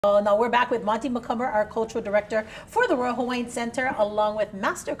Now we're back with Monte McComber, our cultural director for the Royal Hawaiian Center, along with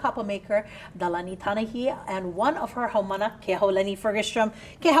Master Kapa Maker Dalani Tanahy and one of her haumana, Kehaulani Fergerstrom.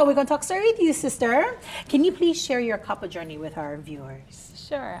 Keha, we're going to talk story with you, sister. Can you please share your Kapa journey with our viewers?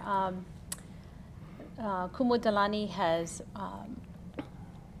 Sure. Kumu Dalani has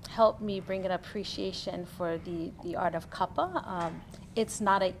helped me bring an appreciation for the art of Kapa. It's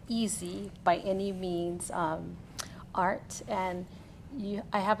not an easy, by any means, art, and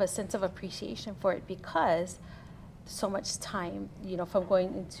I have a sense of appreciation for it because so much time, you know, from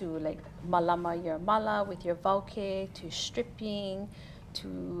going into like malama your mala with your vauke to stripping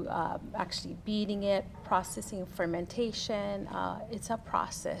to actually beating it, processing fermentation. It's a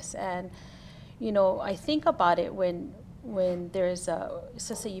process, and you know, I think about it when there's let's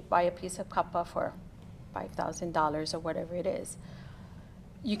just say you buy a piece of kapa for $5,000 or whatever it is.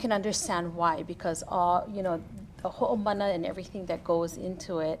 You can understand why, because you know, the ho'omana and everything that goes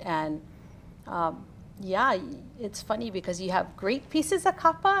into it. And yeah, it's funny because you have great pieces of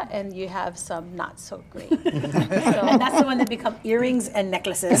kapa and you have some not so great. And that's the one that become earrings and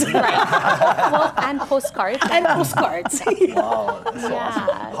necklaces. Right. Well, and postcards. And postcards. Wow, that's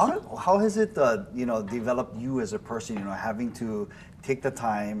Yeah. awesome. How has it, you know, developed you as a person, you know, having to take the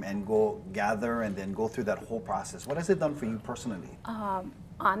time and go gather and then go through that whole process? What has it done for you personally?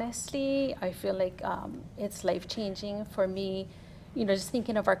 Honestly, I feel like it's life-changing for me, you know, just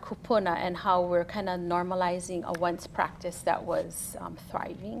thinking of our kupuna and how we're kind of normalizing a once practice that was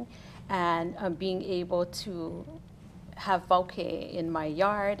thriving, and being able to have vauke in my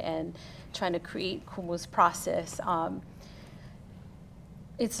yard and trying to create Kumu's process.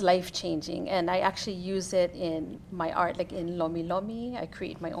 It's life-changing, and I actually use it in my art, like in Lomi Lomi. I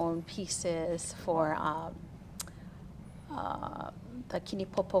create my own pieces for the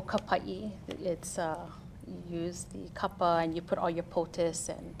kinipopo kapai. It's you use the kapa and you put all your potus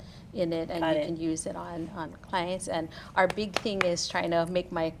and in it, and you can use it on clients. And our big thing is trying to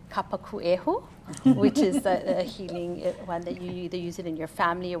make my kapa ku'ehu, which is the healing one that you either use it in your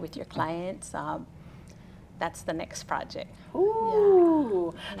family or with your clients. That's the next project.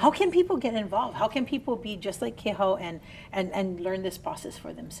 Ooh. Yeah. How can people get involved? How can people be just like Keho and learn this process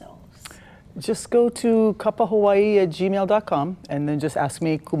for themselves? Just go to kapahawaii@gmail.com and then just ask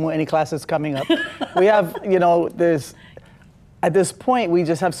me, Kumu, any classes coming up. We have, you know, at this point, we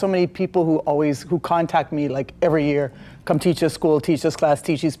just have so many people who contact me like every year, come teach us school, teach us class,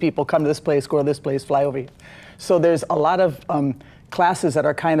 teach these people, come to this place, go to this place, fly over here. So there's a lot of classes that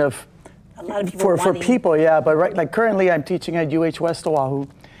are kind of for people, yeah. But right, like currently I'm teaching at UH West Oahu,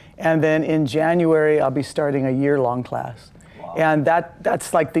 and then in January I'll be starting a year-long class. Wow. And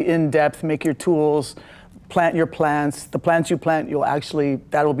that's like the in-depth, make your tools, plant your plants. The plants you plant,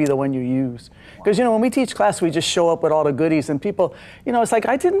 that'll be the one you use. Because you know, when we teach class, we just show up with all the goodies, and people, you know, it's like,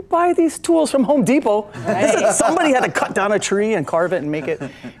 I didn't buy these tools from Home Depot. Right. Somebody had to cut down a tree and carve it and make it.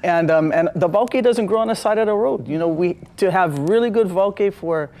 And the vauke doesn't grow on the side of the road. You know, to have really good vauke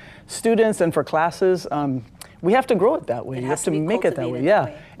for students and for classes, we have to grow it that way. You have to make it that way, yeah.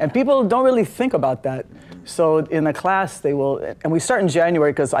 And people don't really think about that. So in the class, they will, and we start in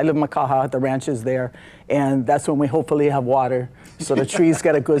January because I live in Makaha, the ranch is there, and that's when we hopefully have water, so the trees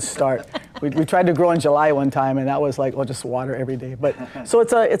get a good start. We tried to grow in July one time, and that was like, oh, just water every day. But so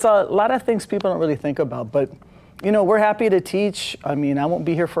it's a lot of things people don't really think about. But you know, we're happy to teach. I mean, I won't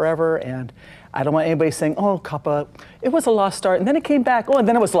be here forever, and I don't want anybody saying, oh, Kapa, it was a lost art, and then it came back, oh, and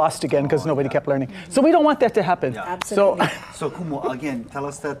then it was lost again because nobody kept learning. So we don't want that to happen. Yeah. Absolutely. So Kumu, again, tell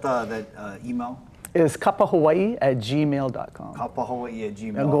us that email. Is kapahawaii@gmail.com.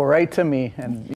 Kapahawaii@gmail.com. And go right to me. And